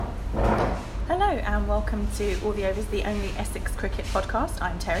and welcome to All the Overs, the only Essex cricket podcast.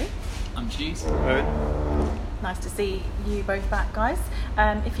 I'm Terry. I'm Cheese. Nice to see you both back, guys.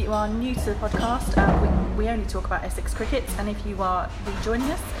 If you are new to the podcast, we only talk about Essex cricket, and if you are rejoining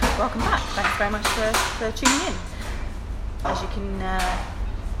us, welcome back. Thanks very much for tuning in. As you can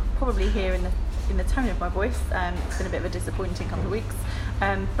probably hear in the tone of my voice, it's been a bit of a disappointing couple of weeks,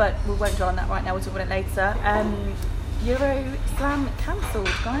 but we won't dwell on that right now. We'll talk about it later. Euro Slam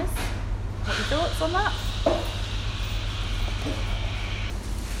cancelled, guys. What are your thoughts on that?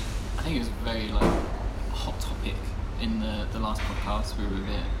 I think it was a very hot topic in the last podcast. We were a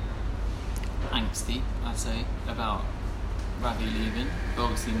bit angsty, I'd say, about Ravi leaving, but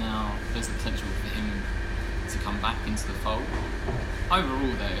obviously now there's the potential for him to come back into the fold.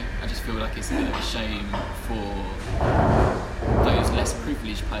 Overall though, I just feel like it's a bit of a shame for those less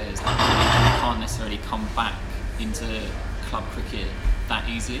privileged players that can't necessarily come back into club cricket that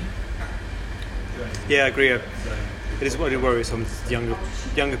easily. Yeah, I agree. It is what it worries some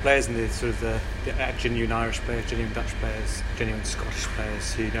younger players and the sort of the genuine Irish players, genuine Dutch players, genuine Scottish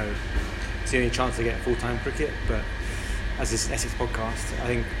players who know it's the only chance to get full-time cricket. But as this Essex podcast, I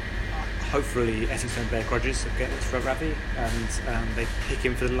think hopefully Essex don't bear grudges of getting it for Ravi, and they pick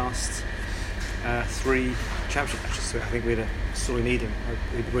him for the last 3 championship matches. So I think we'd sorely need him.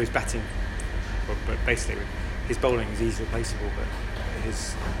 He's batting, but basically his bowling is easily replaceable, but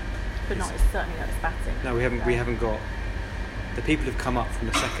his. But not certainly not his batting. No, we haven't got the people who've come up from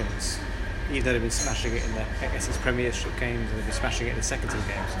the seconds, even though they've been smashing it in the Essex Premiership games and they've been smashing it in the second team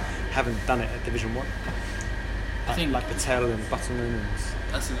games, haven't done it at Division 1. I think like Patel and Butterman and.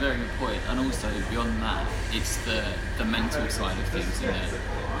 That's a very good point, and also beyond that, it's the mental side of things. You know,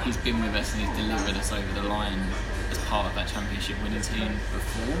 he's been with us and he's delivered us over the line as part of that championship winning team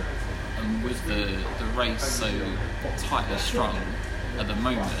before, and with the race so tightly strung at the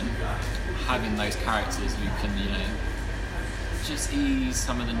moment, having those characters who can, just ease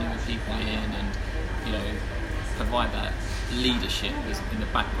some of the newer people in and, provide that leadership in the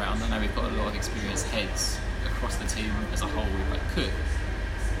background. I know we've got a lot of experienced heads across the team as a whole with Cook,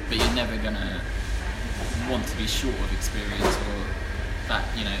 but you're never going to want to be short of experience or that,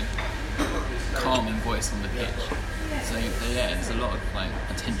 calming voice on the pitch. So yeah, there's a lot of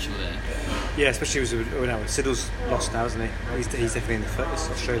potential there. Yeah, especially with Siddle's lost now, isn't he? He's definitely in the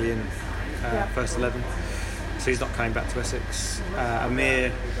first Australian first 11, so he's not coming back to Essex.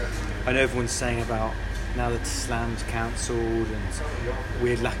 Amir, I know everyone's saying about now that Slam's cancelled and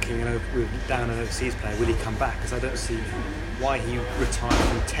we're lacking we're down an overseas player, will he come back? Because I don't see why he retired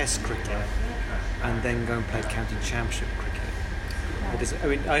from Test cricket and then go and play county championship cricket.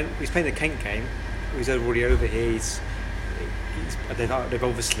 He's playing the Kent game. He's already over here. They've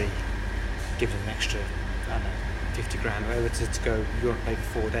obviously given him an extra, 50 grand or whatever to go. You want to play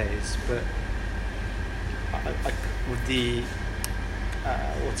for 4 days, but with the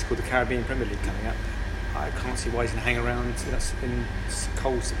the Caribbean Premier League coming up, I can't see why he's going to hang around in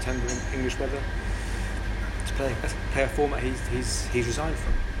cold September in English weather to play a format he's resigned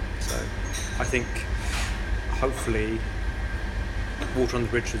from. So I think hopefully water on the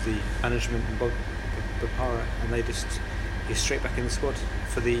bridge with the management and Bopara, and he's straight back in the squad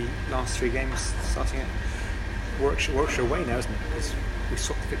for the last 3 games, starting at Warwickshire away now, isn't it? Because we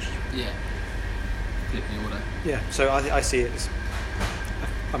swapped the fixture. Yeah. Flip the order. Yeah, so I see it as.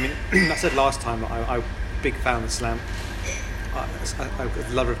 I mean, I said last time I'm a big fan of Slam. I'm a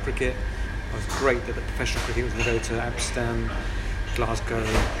lover of cricket. It was great that the professional cricket was going to go to Amsterdam, Glasgow,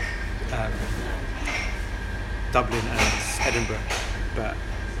 Dublin and Edinburgh, but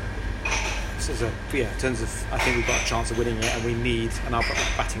in terms of, I think we've got a chance of winning it, and our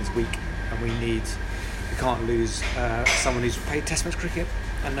batting's weak, and we can't lose someone who's played Test match cricket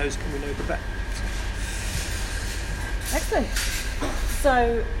and we know the bet. Excellent.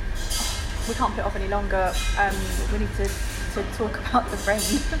 So we can't put it off any longer. We need to talk about the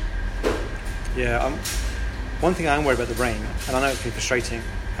rain. Yeah, one thing I am worried about the rain, and I know it's been frustrating.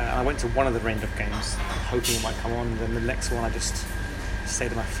 I went to one of the rained off games, hoping it might come on. Then the next one, I just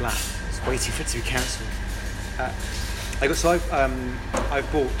stayed in my flat, just waiting for it to be cancelled.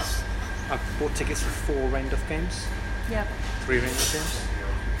 I've bought tickets for 4 rained off games. Yeah. 3 rained off games.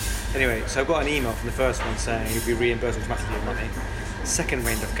 Anyway, so I got an email from the first one saying you'll be reimbursed automatically your money. Second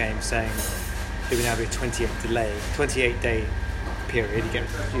rained off game saying there will now be a 28-day period. You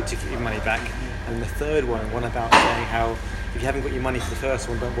get your money back. And the third one about saying how if you haven't got your money for the first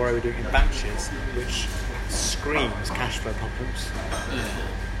one, don't worry, we're doing it in batches, which screams cash flow problems. Yeah.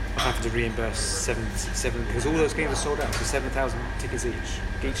 I'm having to reimburse seven because all those games are sold out, so 7,000 tickets each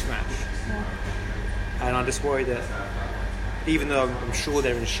match. Yeah. And I'm just worried that even though I'm sure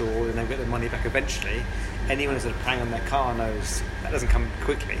they're insured and they'll get their money back eventually, anyone who's planning on their car knows that doesn't come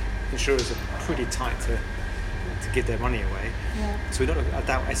quickly. Insurers are pretty tight to give their money away. Yeah. So I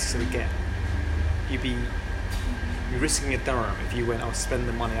doubt Essex will get. You're risking a Durham if you went, I'll spend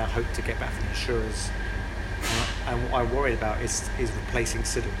the money I hope to get back from insurers. And what I worry about is replacing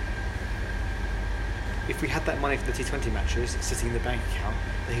Siddle. If we had that money for the T20 matches sitting in the bank account,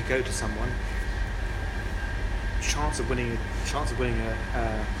 they could go to someone. Chance of winning a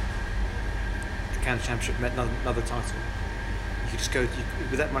county championship, another title. You could just go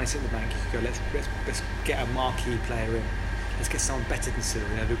with that money sitting in the bank. You could go, let's get a marquee player in. Let's get someone better than Siddle.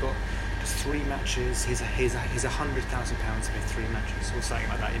 We've got just 3 matches. Here's £100,000 to pay 3 matches or something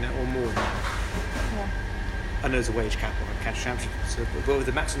like that, or more than that. Yeah. I know there's a wage cap on a county championship, but with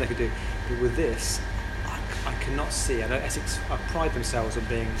the maximum they could do. But with this, I cannot see. I know Essex pride themselves on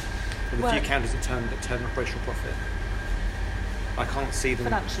being one of the few counties that turn operational profit. I can't see them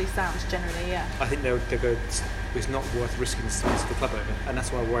financially sound generally. Yeah. I think they'll go. It's not worth risking the size of the club over, and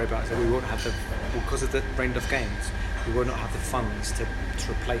that's what I worry about. So we won't have because of the rained off games. We will not have the funds to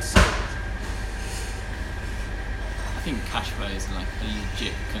replace it. I think cash flow is like a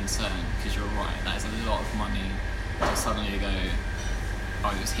legit concern because you're right. That is a lot of money to suddenly go.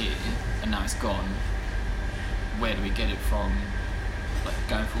 Oh, it was here and now it's gone. Where do we get it from? Like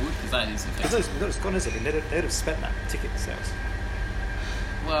going forward, because that is effective. It's gone, is it? They'd have spent that ticket sales.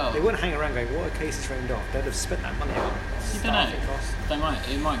 Well, they wouldn't hang around going, "What a case is rained off." They'd have spent that money on. You don't know.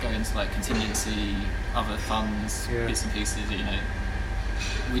 It might go into like contingency, other funds, bits and pieces.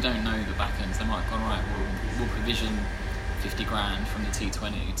 We don't know the back ends. They might have gone right. We'll provision 50 grand from the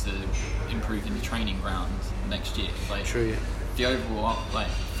T20 to improving the training ground next year. Like, true. Yeah. The overall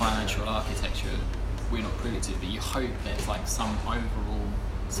financial architecture, we're not privy to, but you hope there's like some overall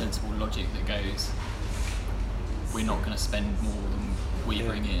sensible logic that goes, we're not going to spend more than we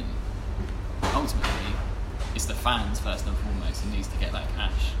bring in. Ultimately, it's the fans first and foremost who needs to get that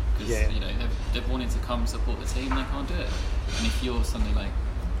cash because they've wanted to come support the team, they can't do it. And if you're suddenly like,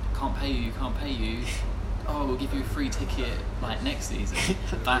 can't pay you, oh, we'll give you a free ticket like next season,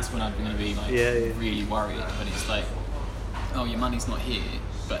 that's when I'm going to be like really worried. But it's like, oh, your money's not here,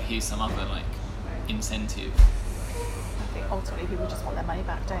 but here's some other like incentive. I think ultimately people just want their money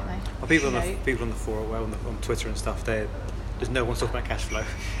back, don't they? Well, people on the forum, on Twitter and stuff, there's no one talking about cash flow.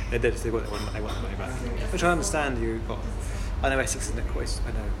 They want the money back, which I understand. I know Essex isn't quite.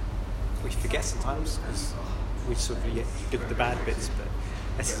 I know we forget sometimes because we sort of look at the bad bits, but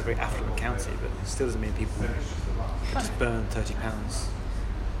Essex is a very affluent county, but it still doesn't mean people can just burn £30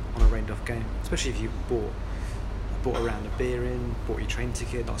 on a rained off game, especially if you bought a round of beer in, bought your train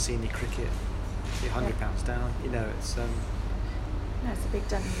ticket, not seen any cricket, you're £100 down. It's no, it's a big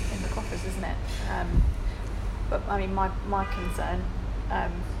dent in the coffers, isn't it? But I mean, my concern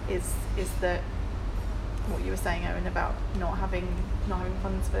is that what you were saying, Owen, about not having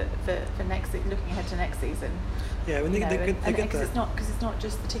funds for next, looking ahead to next season. Yeah, when because it's not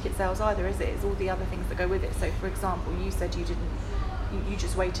just the ticket sales either, is it? It's all the other things that go with it. So, for example, you said you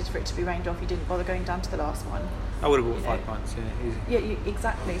just waited for it to be rained off. You didn't bother going down to the last one. I would have bought £5. Yeah, easy. Yeah,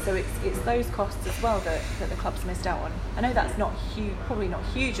 exactly. So it's those costs as well that the club's missed out on. I know that's not huge, probably not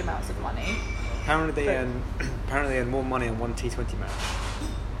huge amounts of money. Apparently they earn more money on one T20 match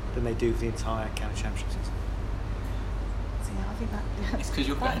than they do for the entire county championship season. So yeah, I think that. It's because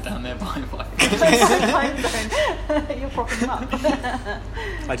you're going down there buying You're propping them up.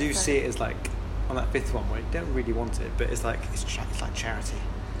 I do see it as like on that 5th one where you don't really want it, but it's like charity.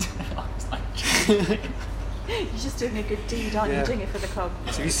 It's like charity. You're just doing a good deed, aren't you? Doing it for the club.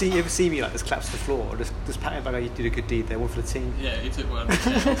 So you ever see me like just collapse to the floor, or just pat me back, you did a good deed there, one for the team. Yeah, you took one.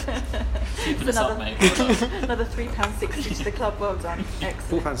 Keeping us up, mate. Another £3.60 to the club. Well done.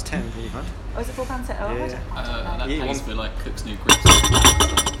 Excellent. £4.10. Oh, is it £4.10? Oh, yeah. That pays for like Cook's new grips.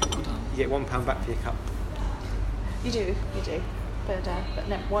 Well done. You get £1 back for your cup. You do. But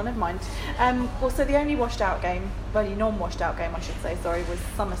no, well, never mind. Well, so the only non-washed out game, I should say, was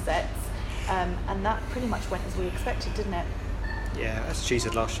Somerset's. And that pretty much went as we expected, didn't it? Yeah, as she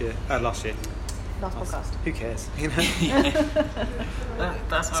said last year. Last podcast. Who cares?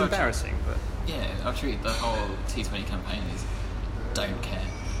 That's it's embarrassing, but yeah, I've treated the whole T20 campaign as don't care.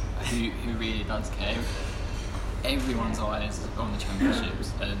 Who really does care? Everyone's eyes on the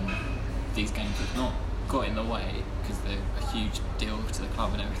championships, and these games have not got in the way because they're a huge deal to the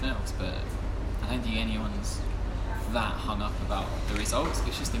club and everything else. But I don't think anyone's that hung up about the results.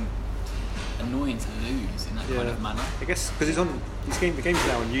 It's just annoying to lose in that kind of manner. I guess because it's on the game's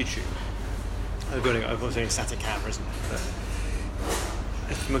now on YouTube. I've got a static camera, isn't it? But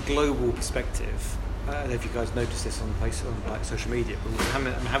from a global perspective, I don't know if you guys noticed this on like social media, but with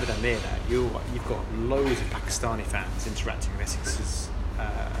Mohammedan near that, you've got loads of Pakistani fans interacting with Essex's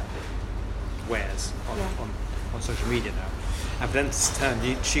wares on social media now. And for them to turn,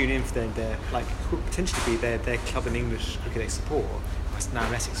 you tune in for their like could potentially be their club in English cricket they support. That's now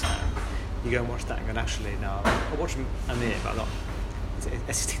an Essex fan. You go and watch that and go, actually, no, I'll watch Amir, but I'm not.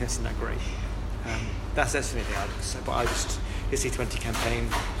 Essex team isn't that great. That's the only thing I would say. But I just his T20 campaign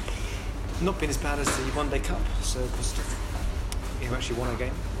not been as bad as the One Day Cup, so positive. He actually won a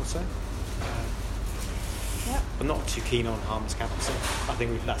game or so. Yep. I'm not too keen on Harmer's captaincy. I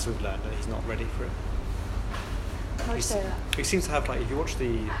think we've learned that he's not ready for it. How would you say that? He seems to have, like, if you watch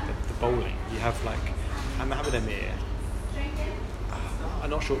the bowling, you have like Mohammed Amir. I'm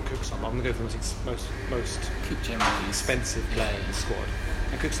not sure what Cook's on, but I'm going to go for the most Cook generally expensive player in the squad.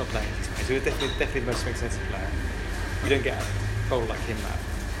 And Cook's not playing his place. So he's definitely the most expensive player. You don't get a bowler like him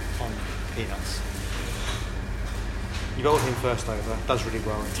on peanuts. You bowl him first over, does really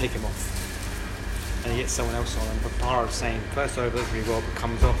well, and take him off. And you get someone else on, and Bopara's saying first over does really well, but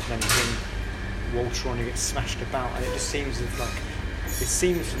comes off, and then you bring Walter on, who gets smashed about, and it just seems to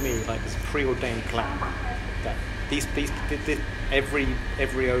me like there's a preordained plan that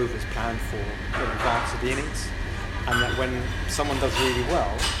every over is planned for in advance of the innings, and that when someone does really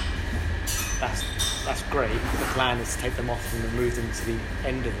well, that's great. The plan is to take them off and move them to the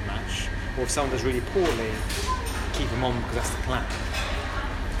end of the match, or if someone does really poorly, keep them on because that's the plan.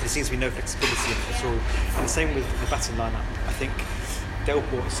 There seems to be no flexibility at all. And the same with the batting lineup. I think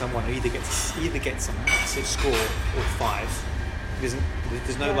Delport is someone who either gets a massive score or 5. There's no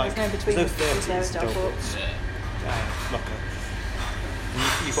 30s Delport's locker.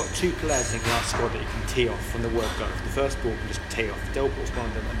 You've got 2 players in our squad that you can tee off from the word go. The first ball can just tee off. Delport's one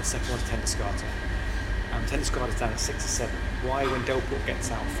of them, and the second one's Tendusgarter. Tendusgarter's down at 6 or 7. Why, when Delport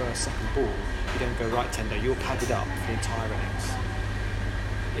gets out first, second ball, you don't go, right, Tendo, you're padded up for the entire innings.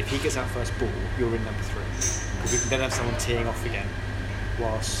 If he gets out first ball, you're in number 3. Because we can then have someone teeing off again,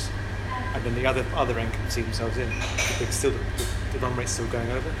 and then the other end can see themselves in. Because still the run rate's still going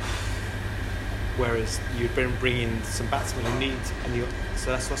over. Whereas you'd bring in some batsmen who need,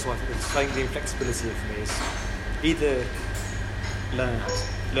 so that's why I think the slightly flexibility for me is either learn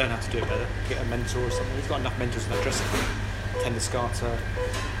how to do it better, get a mentor or something. He's got enough mentors in that dressing room. Tendusgarter,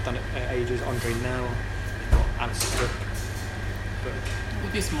 done it at ages. Andre now, Alistair Cook.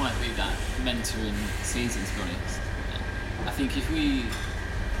 But this might be that mentoring season, to be honest. I think if we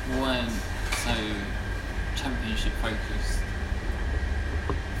weren't so championship focused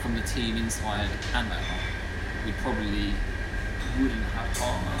from the team inside and out, we probably wouldn't have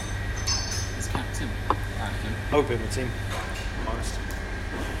Palmer as captain. I would be in the team, I'm honest.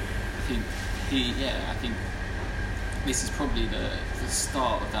 I think this is probably the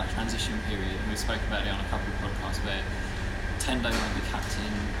start of that transition period, and we spoke about it on a couple of podcasts where Tendo won't be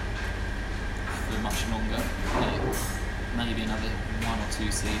captain for much longer, maybe another 1 or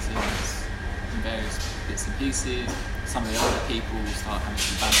 2 seasons in various bits and pieces. Some of the older people will start having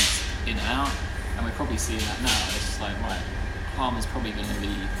some balance in and out, and we're probably seeing that now. It's just like, right, Palmer's probably going to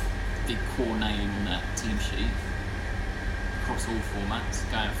be the core name on that team sheet across all formats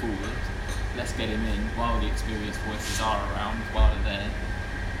going forward. Let's get him in while the experienced voices are around, while they're there.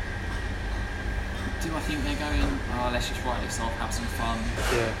 Do I think they're going, let's just write this off, have some fun?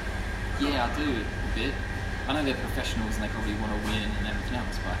 Yeah, I do a bit. I know they're professionals and they probably want to win and everything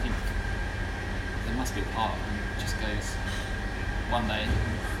else, but I think there must be a part of them that just goes, one day,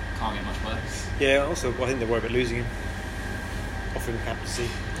 can't get much worse. Yeah, also, I think they're worried about losing him. Offering him captaincy,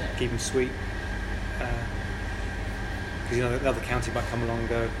 keep him sweet. Because another county might come along and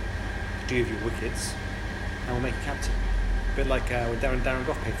go, do you have your wickets, and we'll make a captain. A bit like when Darren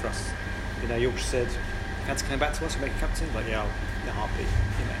Gough played for us. Yorkshire said, "County coming back to us, we'll make a captain." Like, yeah, the heartbeat.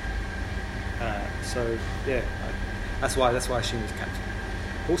 That's why I assume he's captain.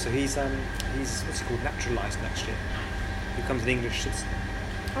 Also, he's what's he called, naturalised next year. He becomes an English citizen.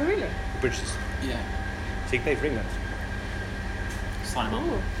 Oh, really? Bridges. Yeah. So he can play for England. Sign him up.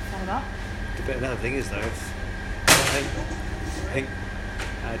 Ooh, sign him up. But another thing is though, I think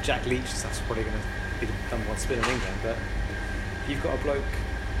Jack Leach stuff's probably going to be the number 1 spinner in England, but if you've got a bloke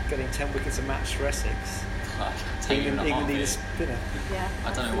getting 10 wickets a match for Essex, England need a spinner. Yeah.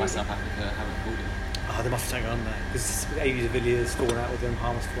 I don't know why South Africa haven't called him. They must have something on there, because Avies de Villiers fallen out with them,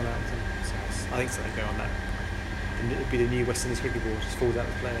 Harmer's fallen out with them, so I think something going on there. And it'd be the new West Indies cricket board, just falls out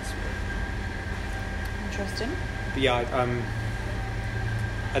with players. Interesting. But yeah,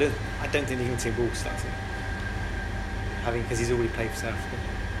 I don't think the England team will select him, because he's already played for South Africa.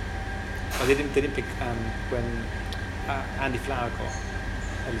 But they didn't pick when Andy Flower got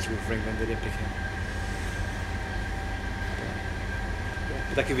eligible for England. They didn't pick him.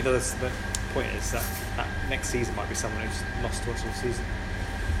 But that could be the point is that next season might be someone who's lost to us all season.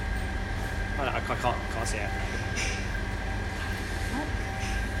 I can't see it.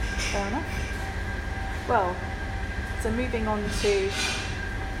 Fair enough. Well, so moving on to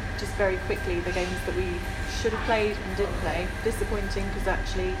just very quickly the games that we should have played and didn't play. Disappointing because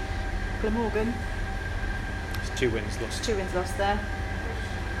actually Glamorgan, It's 2 wins lost. 2 wins lost there.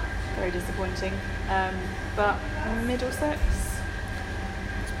 Very disappointing. But Middlesex,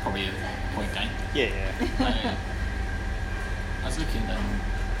 Probably a point game. Yeah. I was looking,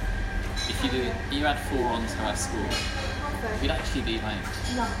 if you had 4 on to our score, we'd actually be like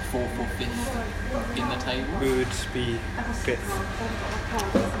 4th or 5th in the table. We would be 5th.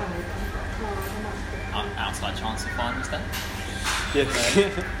 Outside chance of finals then. Yeah.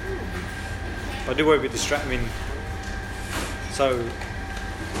 But I do worry with I mean, so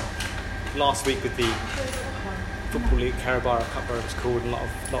last week with the Football League Carabao Cup, where it was called, a lot of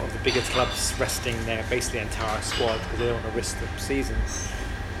the bigger clubs resting their basically entire squad because they don't want to risk the season.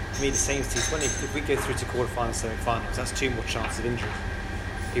 To me, the same teams, if we go through to quarterfinals, semi-finals, that's 2 more chances of injury.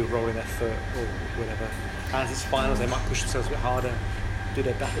 People rolling their foot or whatever. And as it's finals, they might push themselves a bit harder, do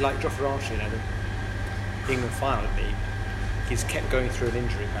their best. Like Jofra Archer, the England final league, he's kept going through an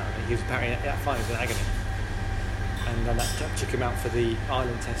injury apparently. He was apparently at that final, he was in agony. And then that took him out for the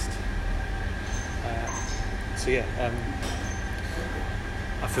Ireland test.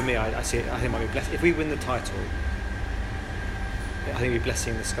 For me, I see it. I think it might be blessed. If we win the title, I think we're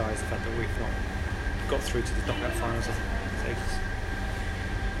blessing in the skies the fact that we've not got through to the knockout finals of the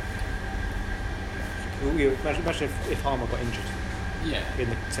Imagine if Harmer got injured in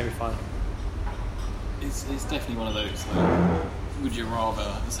the semi-final. It's definitely one of those. Like, would you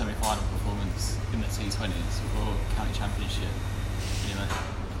rather the semi-final performance in the T20s or county championship?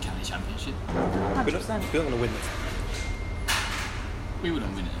 County championship. 100%. We're not going to win it. We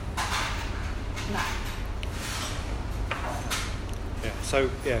wouldn't win it. No. Yeah. So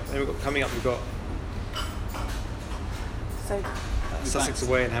and coming up we've got Sussex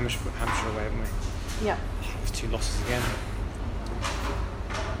away and Hampshire away, haven't we? Yeah. There's 2 losses again.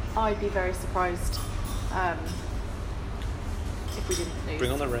 I'd be very surprised if we didn't lose.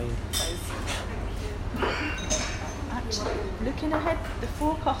 Bring on the rain. Actually, looking ahead, the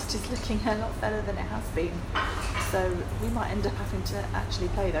forecast is looking a lot better than it has been. So we might end up having to actually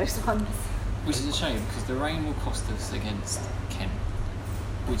play those ones. Which is a shame because the rain will cost us against Kent,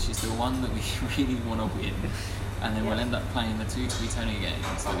 which is the one that we really want to win. And then we'll end up playing the 2 Tony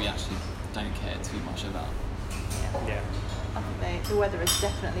games that we actually don't care too much about. Yeah. I think the weather has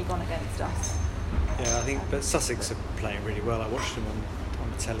definitely gone against us. Yeah, but Sussex are playing really well. I watched them on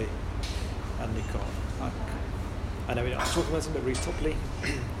the telly, and they've got. I know I was talking about something, but Reece Topley,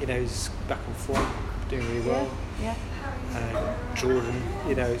 he's back on form, doing really well. Yeah. Jordan,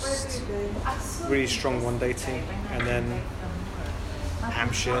 it's really strong one-day team, and then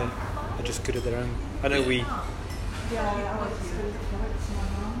Hampshire are just good at their own. I know we.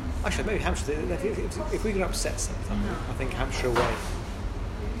 Actually, maybe Hampshire. If we can upset something, I think Hampshire away.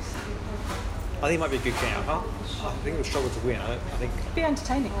 I think it might be a good game. I think we'll struggle to win. I think It'll be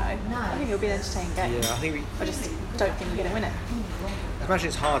entertaining though. I think it'll be an entertaining game. Yeah, I think I just don't think we're going to win it. I imagine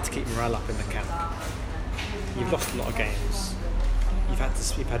it's hard to keep morale up in the camp. You've lost a lot of games. You've had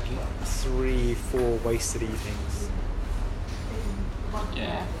 3-4 wasted evenings.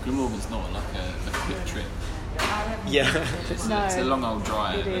 Yeah, Glamorgan's not like a quick trip. Yeah. It's a long old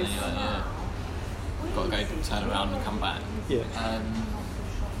drive. It is. And you're like, you've got to go turn around and come back. Yeah.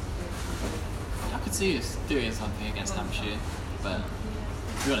 I could see us doing something against Hampshire, but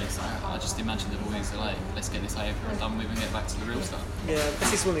to be honest, I just imagine the boys are like, let's get this over and done with and get back to the real stuff. Yeah,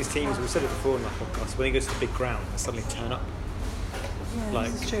 this is one of these teams, we've said it before in our podcast, when he goes to the big ground, they suddenly turn up. Yeah,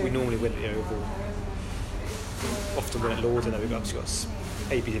 Like, this is true. we normally win at the Oval. Often win at Lords, and then we've obviously got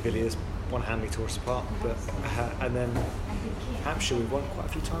AB de Villiers, one handly tore us apart. And then Hampshire, we've won quite a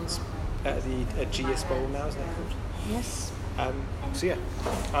few times at the GS Bowl now, isn't it called? Yes. So yeah,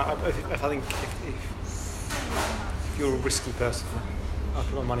 I think if you're a risky person, I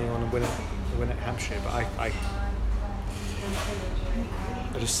put my money on and win at Hampshire, but I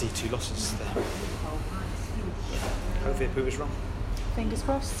just see 2 losses there. Hopefully it proves wrong. Fingers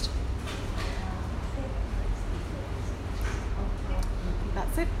crossed.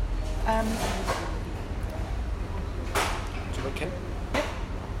 That's it. Do you want Ken? Yep.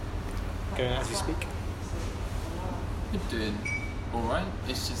 Going as we speak. We're doing alright.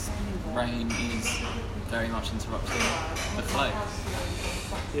 It's just rain is very much interrupting the flow.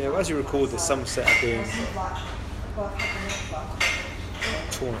 Yeah, well, as you record this, some set are being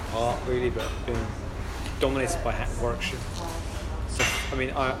torn apart really, but being dominated by Warwickshire. So I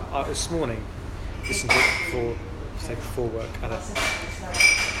mean, I this morning listened to it before work.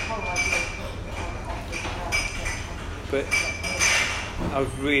 But I was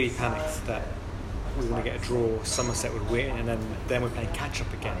really panicked that we were going to get a draw, Somerset would win, and then we're playing catch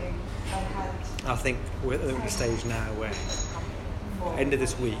up again. I think we're at the stage now where end of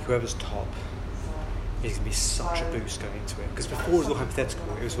this week, whoever's top is going to be such a boost going into it. Because before it was all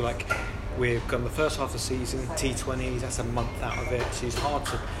hypothetical. It was like we've got the first half of the season, T20s, that's a month out of it, so it's hard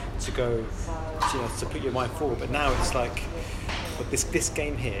to go, to put your mind forward. But now it's like, but this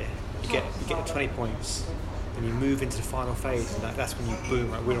game here, you get 20 points, and you move into the final phase, and that's when you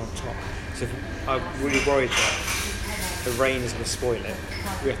boom, like we're on top. So I'm really worried that the rain is going to spoil it.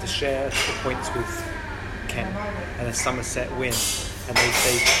 We have to share the points with Kent, and then Somerset win, and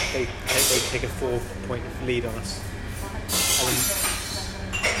they take a 4-point lead on us.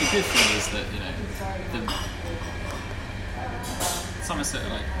 The good thing is that Somerset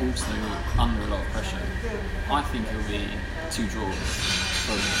are also under a lot of pressure. I think it'll be 2 draws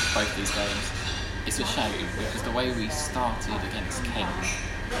from both these games. It's a shame because the way we started against Kent,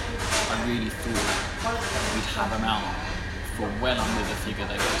 I really thought we'd have them out for well under the figure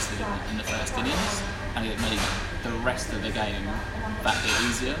they posted in the first innings, and it made the rest of the game that bit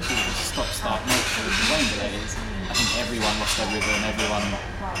easier because of the stop-start nature of the rain delays. I think everyone lost their rhythm, everyone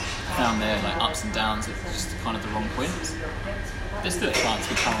found their ups and downs at just kind of the wrong points. There's still a chance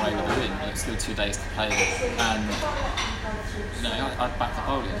we come away with a win, but it's still 2 days to play it, and I'd back the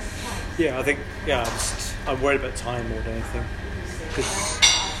bowling. Yeah, I think I'm worried about time more than anything because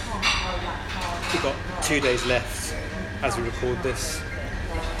we've got 2 days left as we record this.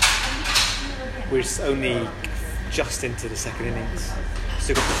 We're only just into the second innings.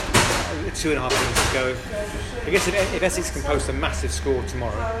 Still got 2.5 innings to go. I guess if Essex can post a massive score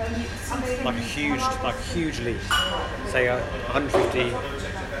tomorrow, like a huge lead, say a 150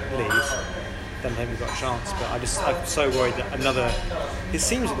 lead, then maybe we've got a chance. But I'm so worried that it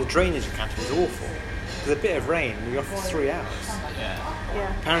seems that the drainage of Canterbury is awful. There's a bit of rain, we're off for 3 hours. Yeah.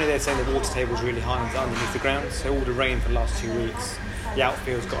 Apparently they're saying the water table is really high underneath the ground, so all the rain for the last 2 weeks, the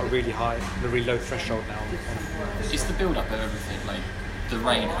outfield's got a really low threshold now. It's the build-up of everything. The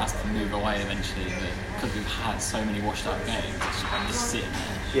rain has to move away eventually, because we've had so many washed-up games. It's just sitting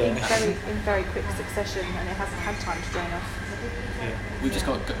there. Yeah. In very quick succession, and it hasn't had time to drain off. Yeah. We've just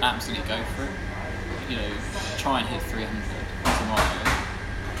got to absolutely go for it. Try and hit 300 tomorrow.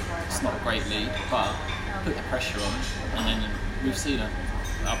 It's not a great lead, but put the pressure on, and then we've seen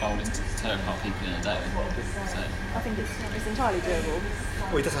our bowlers tear apart people in a day. So I think it's entirely doable.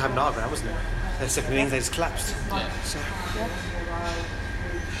 Well, it doesn't have Narborough, wasn't it? Their second innings, they just collapsed. Yeah.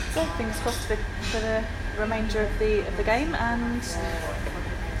 So fingers crossed for the remainder of the game, and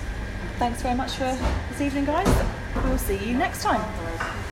thanks very much for this evening, guys. We'll see you next time.